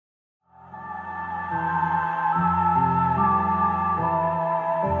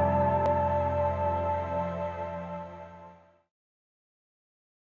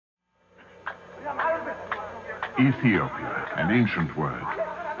Ethiopia, an ancient word.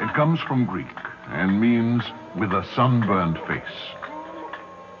 It comes from Greek and means with a sunburned face.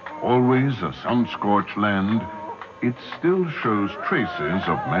 Always a sun-scorched land, it still shows traces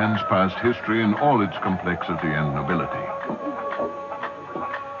of man's past history in all its complexity and nobility.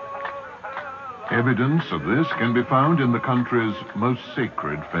 Evidence of this can be found in the country's most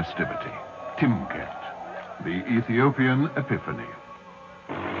sacred festivity, Timket, the Ethiopian Epiphany.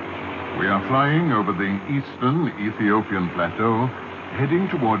 We are flying over the eastern Ethiopian plateau, heading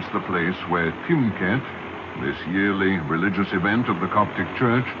towards the place where Timket, this yearly religious event of the Coptic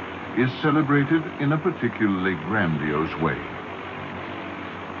Church, is celebrated in a particularly grandiose way.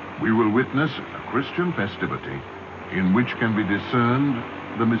 We will witness a Christian festivity in which can be discerned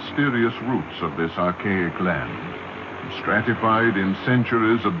the mysterious roots of this archaic land, stratified in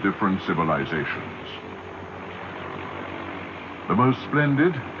centuries of different civilizations. The most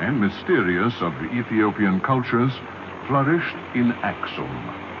splendid and mysterious of the Ethiopian cultures flourished in Aksum,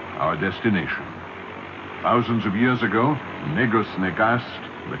 our destination. Thousands of years ago, Negus Negast,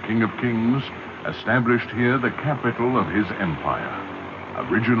 the King of Kings, established here the capital of his empire.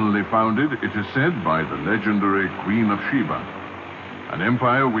 Originally founded, it is said, by the legendary Queen of Sheba, an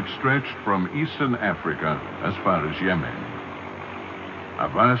empire which stretched from eastern Africa as far as Yemen. A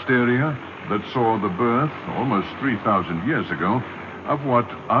vast area that saw the birth, almost 3,000 years ago, of what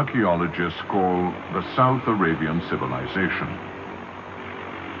archaeologists call the South Arabian civilization.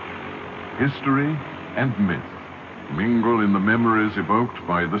 History and myth mingle in the memories evoked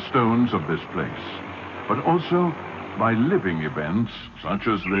by the stones of this place, but also by living events such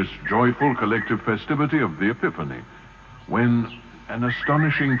as this joyful collective festivity of the Epiphany, when an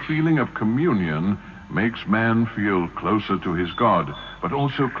astonishing feeling of communion makes man feel closer to his God, but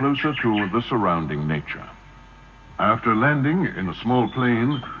also closer to the surrounding nature. After landing in a small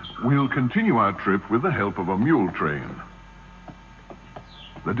plane, we'll continue our trip with the help of a mule train.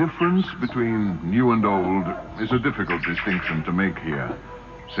 The difference between new and old is a difficult distinction to make here,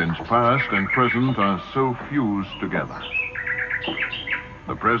 since past and present are so fused together.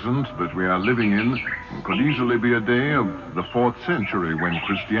 The present that we are living in could easily be a day of the 4th century when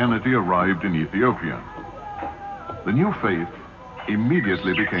Christianity arrived in Ethiopia. The new faith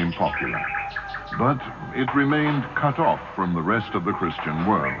immediately became popular, but it remained cut off from the rest of the Christian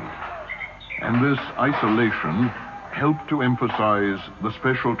world. And this isolation helped to emphasize the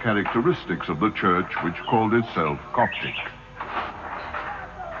special characteristics of the church, which called itself Coptic.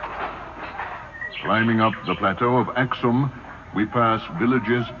 Climbing up the plateau of Aksum, we pass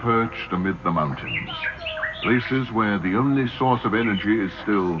villages perched amid the mountains, places where the only source of energy is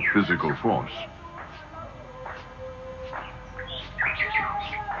still physical force.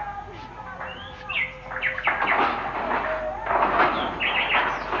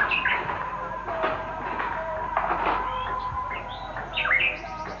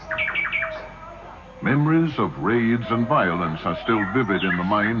 Memories of raids and violence are still vivid in the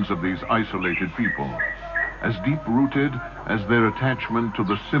minds of these isolated people, as deep-rooted as their attachment to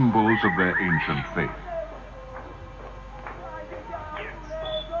the symbols of their ancient faith.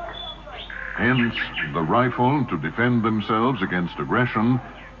 Hence, the rifle to defend themselves against aggression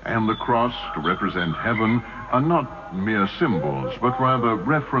and the cross to represent heaven are not mere symbols, but rather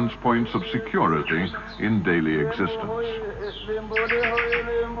reference points of security in daily existence.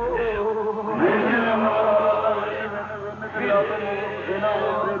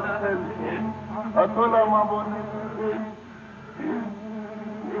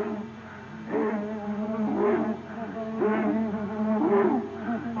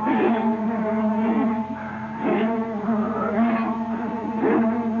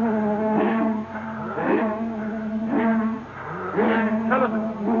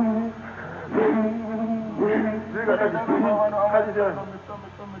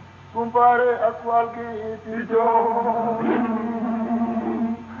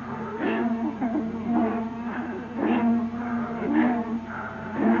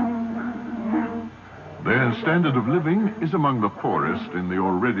 Their standard of living is among the poorest in the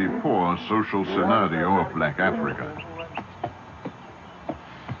already poor social scenario of Black Africa.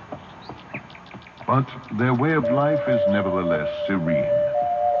 But their way of life is nevertheless serene,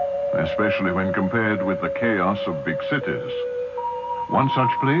 especially when compared with the chaos of big cities. One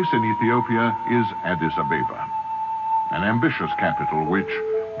such place in Ethiopia is Addis Ababa, an ambitious capital which,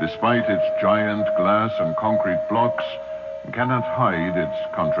 despite its giant glass and concrete blocks, cannot hide its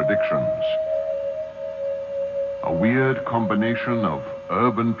contradictions. A weird combination of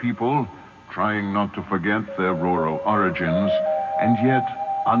urban people, trying not to forget their rural origins, and yet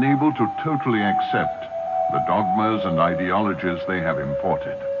unable to totally accept the dogmas and ideologies they have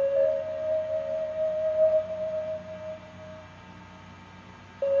imported.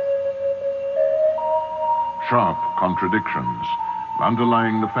 Sharp contradictions,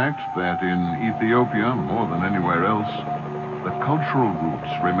 underlying the fact that in Ethiopia, more than anywhere else, the cultural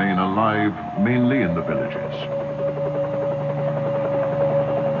roots remain alive mainly in the villages.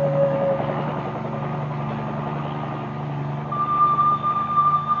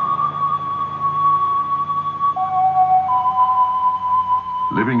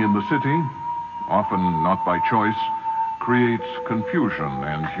 Living in the city, often not by choice, creates confusion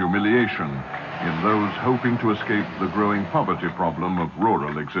and humiliation in those hoping to escape the growing poverty problem of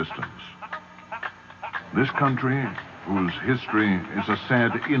rural existence. This country, whose history is a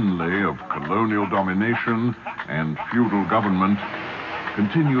sad inlay of colonial domination and feudal government,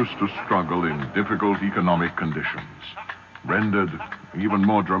 continues to struggle in difficult economic conditions, rendered even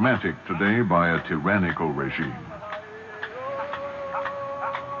more dramatic today by a tyrannical regime.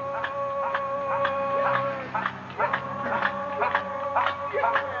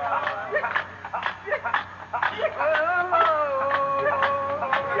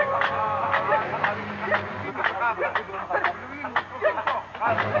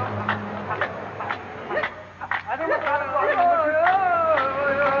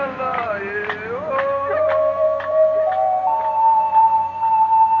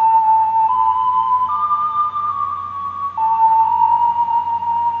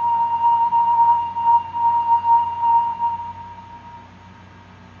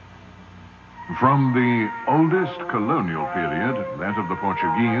 From the oldest colonial period, that of the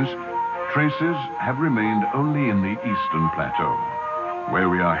Portuguese, traces have remained only in the Eastern Plateau, where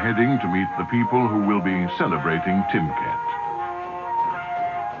we are heading to meet the people who will be celebrating Timket.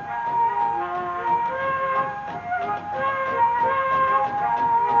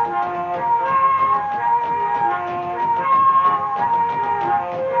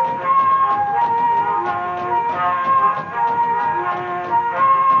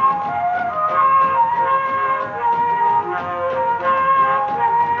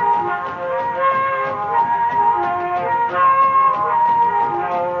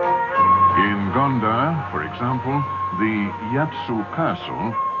 For example, the Yatsu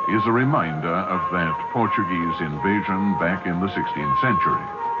Castle is a reminder of that Portuguese invasion back in the 16th century.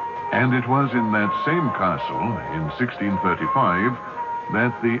 And it was in that same castle, in 1635,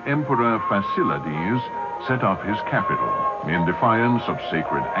 that the Emperor Fasilides set up his capital in defiance of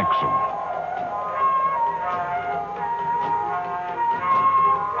sacred Axum.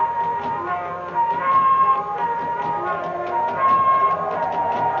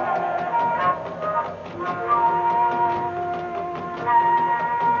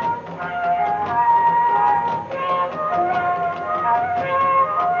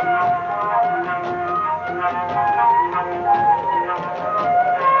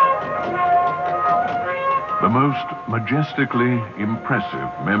 The most majestically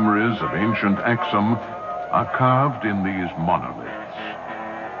impressive memories of ancient Axum are carved in these monoliths.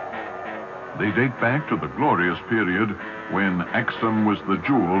 They date back to the glorious period when Axum was the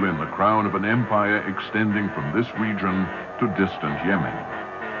jewel in the crown of an empire extending from this region to distant Yemen.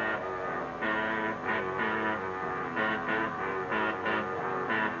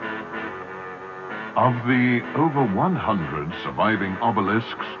 Of the over 100 surviving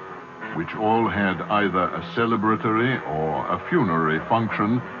obelisks, which all had either a celebratory or a funerary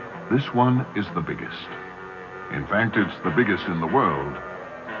function, this one is the biggest. In fact, it's the biggest in the world.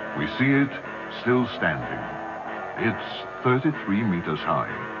 We see it still standing. It's 33 meters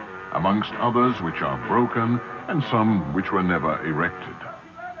high, amongst others which are broken and some which were never erected.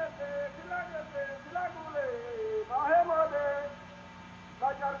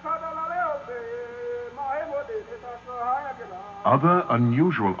 Other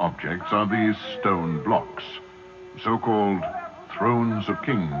unusual objects are these stone blocks, so-called thrones of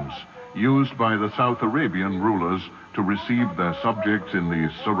kings, used by the South Arabian rulers to receive their subjects in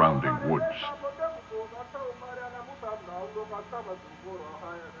the surrounding woods.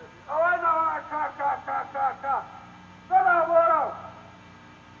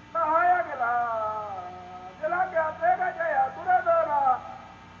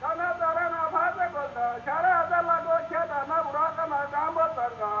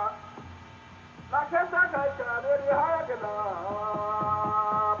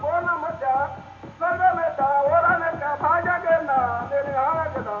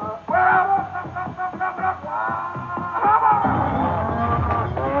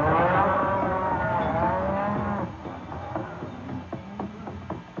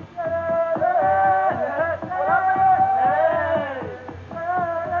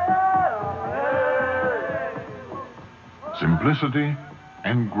 simplicity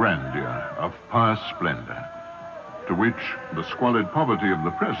and grandeur of past splendor, to which the squalid poverty of the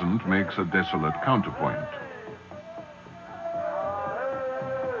present makes a desolate counterpoint.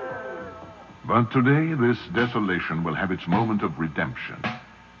 But today, this desolation will have its moment of redemption,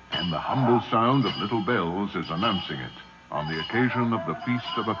 and the humble sound of little bells is announcing it on the occasion of the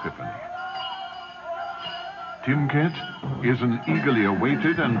Feast of Epiphany. Timket is an eagerly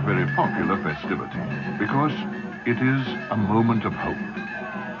awaited and very popular festivity because it is a moment of hope.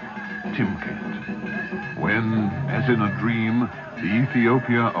 Timket, when, as in a dream, the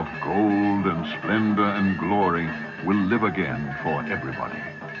Ethiopia of gold and splendor and glory will live again for everybody.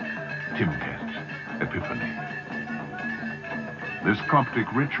 Timket, Epiphany. This Coptic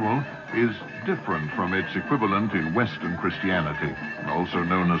ritual is different from its equivalent in Western Christianity, also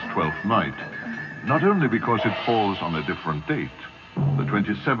known as Twelfth Night, not only because it falls on a different date, the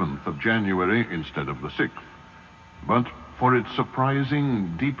 27th of January instead of the 6th, but for its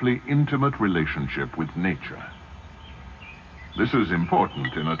surprising, deeply intimate relationship with nature. This is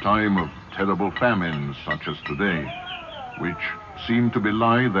important in a time of terrible famines such as today, which seem to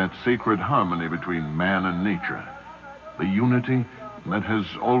belie that sacred harmony between man and nature, the unity that has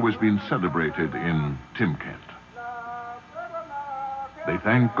always been celebrated in Timket. They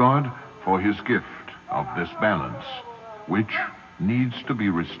thank God for his gift of this balance, which needs to be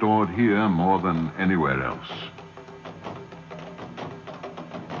restored here more than anywhere else.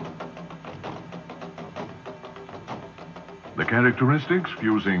 The characteristics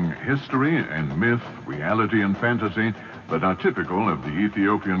fusing history and myth, reality and fantasy that are typical of the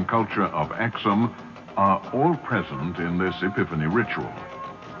Ethiopian culture of Aksum are all present in this Epiphany ritual.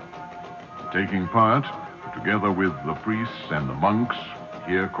 Taking part, together with the priests and the monks,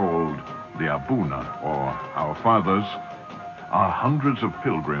 here called the Abuna, or our fathers, are hundreds of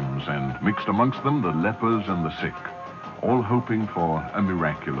pilgrims, and mixed amongst them the lepers and the sick, all hoping for a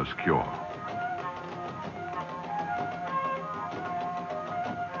miraculous cure.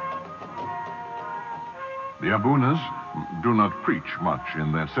 The Abunas do not preach much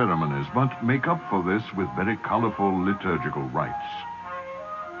in their ceremonies, but make up for this with very colorful liturgical rites.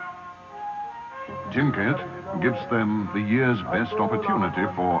 Timket gives them the year's best opportunity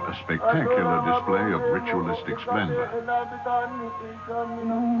for a spectacular display of ritualistic splendor.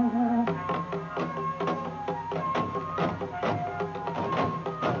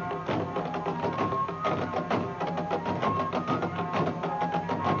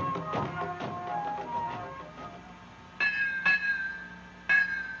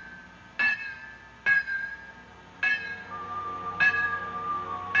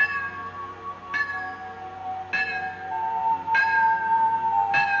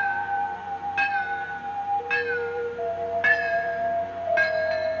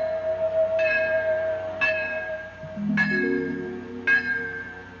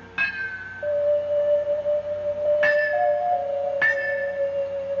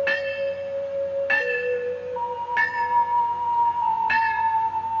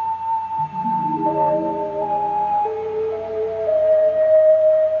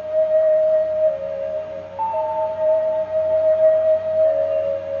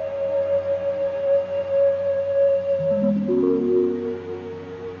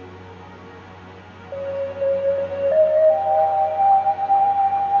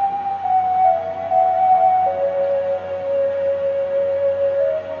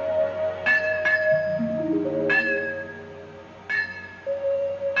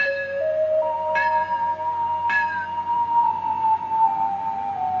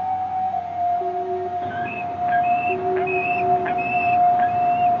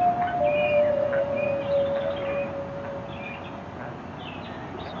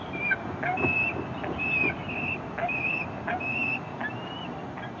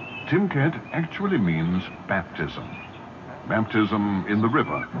 Timket actually means baptism. Baptism in the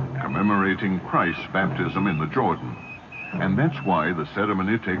river, commemorating Christ's baptism in the Jordan. And that's why the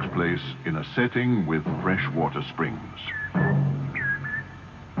ceremony takes place in a setting with freshwater springs.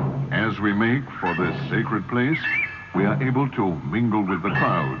 As we make for this sacred place, we are able to mingle with the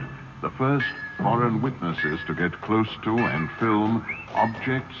crowd, the first foreign witnesses to get close to and film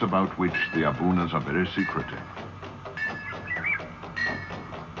objects about which the Abunas are very secretive.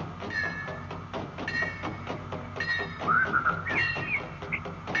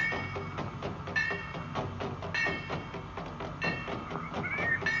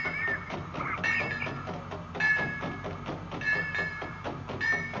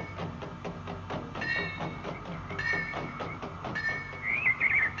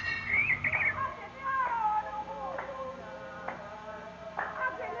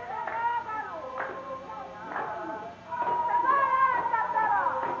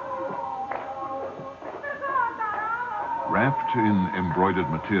 Wrapped in embroidered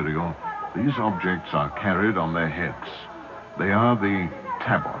material, these objects are carried on their heads. They are the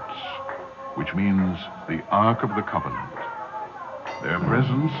tabots, which means the Ark of the Covenant. Their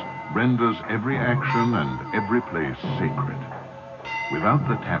presence renders every action and every place sacred. Without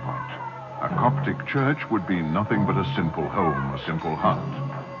the tabot, a Coptic church would be nothing but a simple home, a simple hut.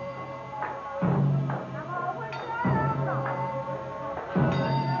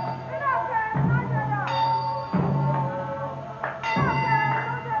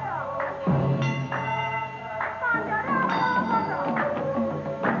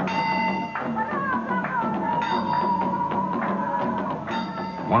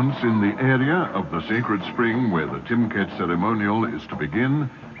 Once in the area of the sacred spring where the Timket ceremonial is to begin,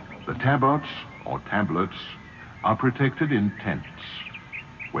 the tabots, or tablets, are protected in tents,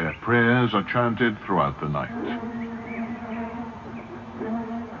 where prayers are chanted throughout the night.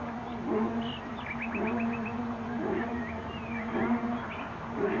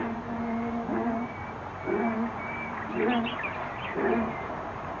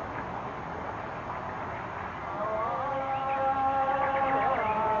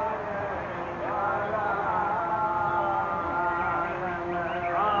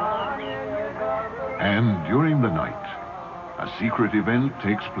 And during the night, a secret event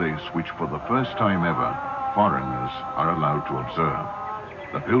takes place which for the first time ever, foreigners are allowed to observe.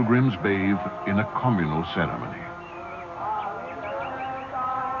 The pilgrims bathe in a communal ceremony.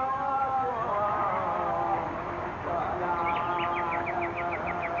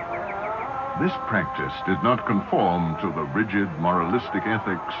 This practice did not conform to the rigid moralistic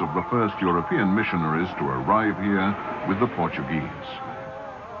ethics of the first European missionaries to arrive here with the Portuguese.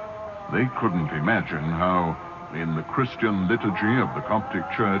 They couldn't imagine how, in the Christian liturgy of the Coptic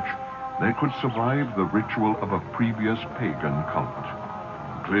Church, they could survive the ritual of a previous pagan cult.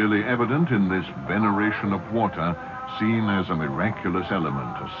 Clearly evident in this veneration of water, seen as a miraculous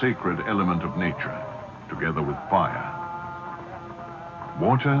element, a sacred element of nature, together with fire.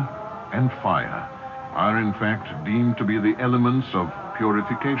 Water and fire are in fact deemed to be the elements of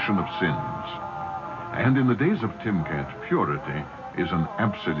purification of sins. And in the days of Timket, purity is an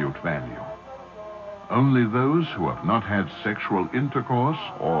absolute value. Only those who have not had sexual intercourse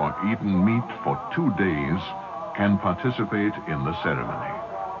or eaten meat for 2 days can participate in the ceremony.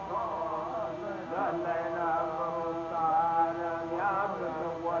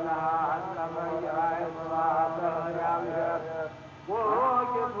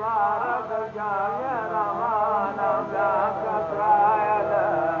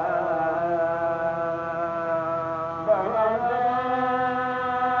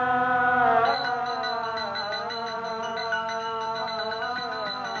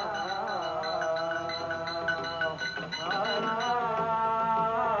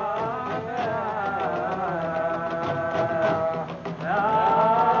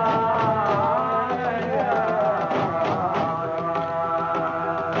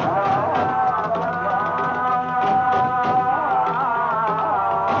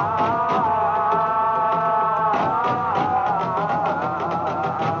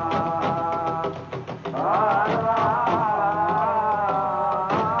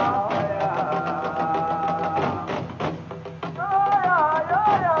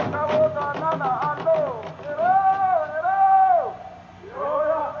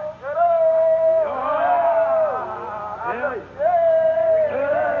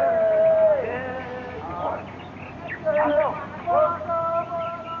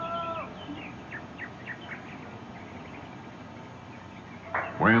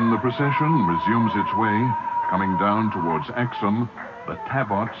 When the procession resumes its way, coming down towards Axum, the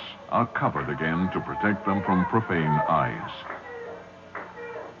tabots are covered again to protect them from profane eyes.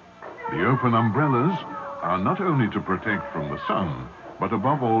 The open umbrellas are not only to protect from the sun, but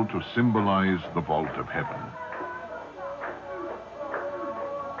above all to symbolize the vault of heaven.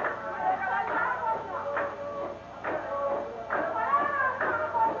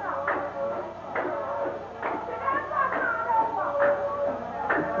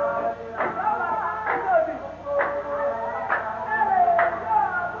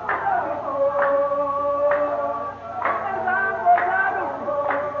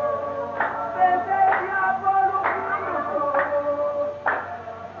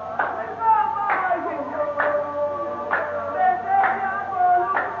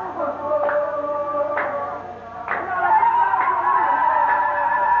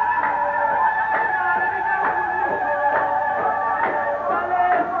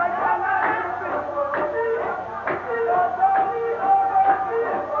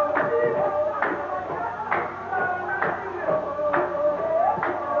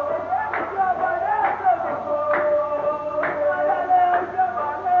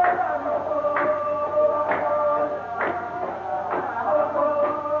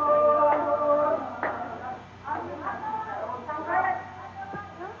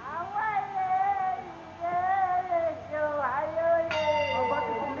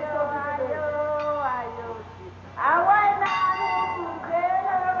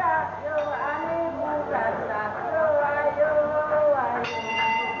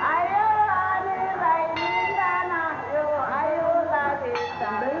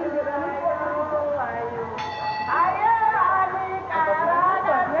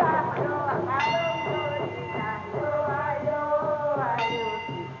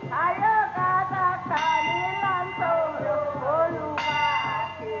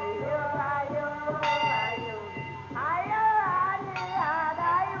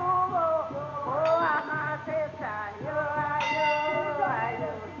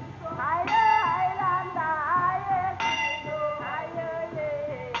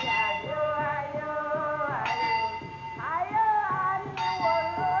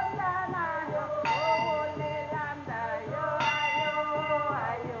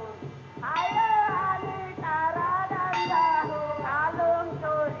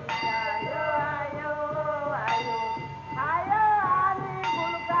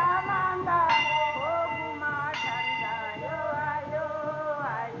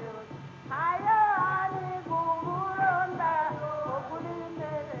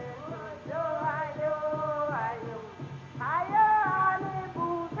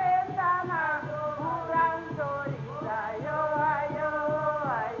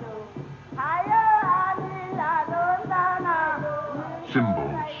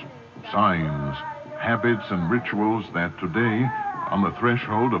 signs, habits, and rituals that today, on the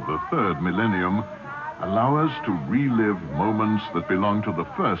threshold of the third millennium, allow us to relive moments that belong to the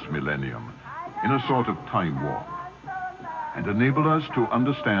first millennium in a sort of time warp, and enable us to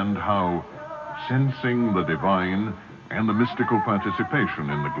understand how sensing the divine and the mystical participation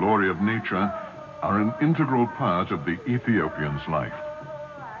in the glory of nature are an integral part of the Ethiopian's life.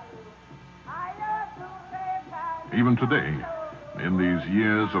 Even today, in these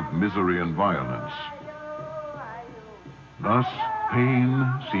years of misery and violence, thus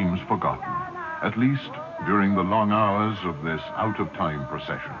pain seems forgotten, at least during the long hours of this out-of-time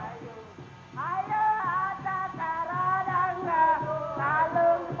procession.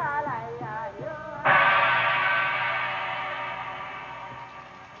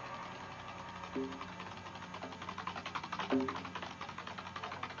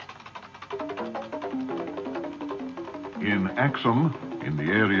 In Axum, in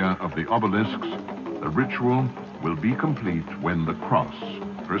the area of the obelisks, the ritual will be complete when the cross,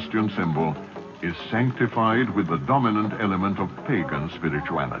 Christian symbol, is sanctified with the dominant element of pagan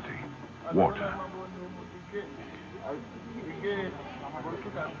spirituality, water.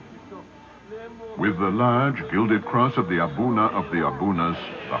 With the large gilded cross of the Abuna of the Abunas,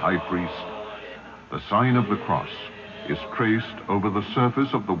 the high priest, the sign of the cross is traced over the surface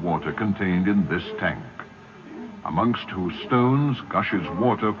of the water contained in this tank, amongst whose stones gushes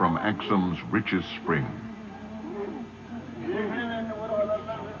water from Axum's richest spring.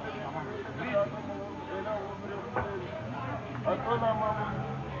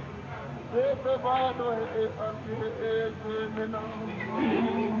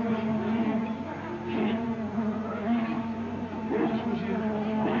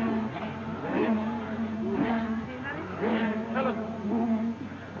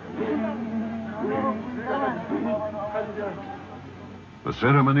 The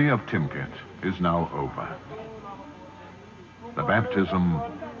ceremony of Timket is now over. The baptism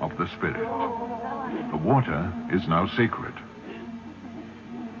of the Spirit. The water is now sacred.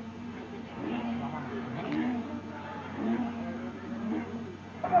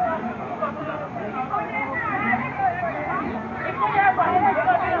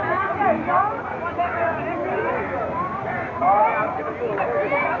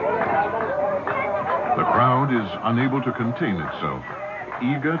 The crowd is unable to contain itself,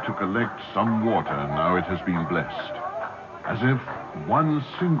 eager to collect some water now it has been blessed, as if one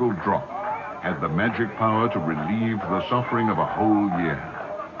single drop had the magic power to relieve the suffering of a whole year.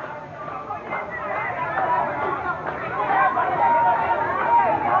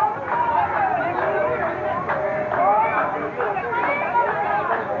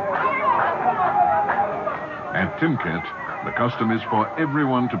 At Timket, the custom is for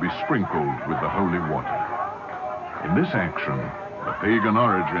everyone to be sprinkled with the holy water. In this action, the pagan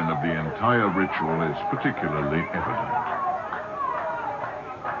origin of the entire ritual is particularly evident.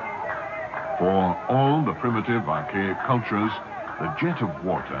 For all the primitive, archaic cultures, the jet of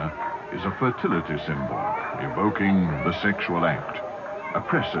water is a fertility symbol, evoking the sexual act, a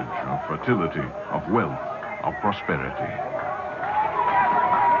presage of fertility, of wealth, of prosperity.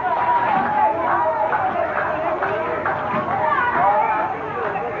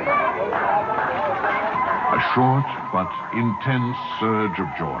 A short but intense surge of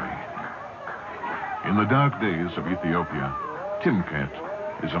joy. In the dark days of Ethiopia, Timket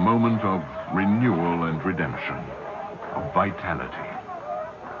is a moment of renewal and redemption, of vitality.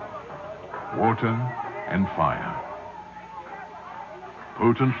 Water and fire.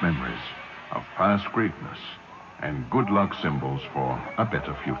 Potent memories of past greatness and good luck symbols for a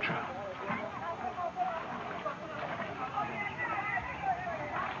better future.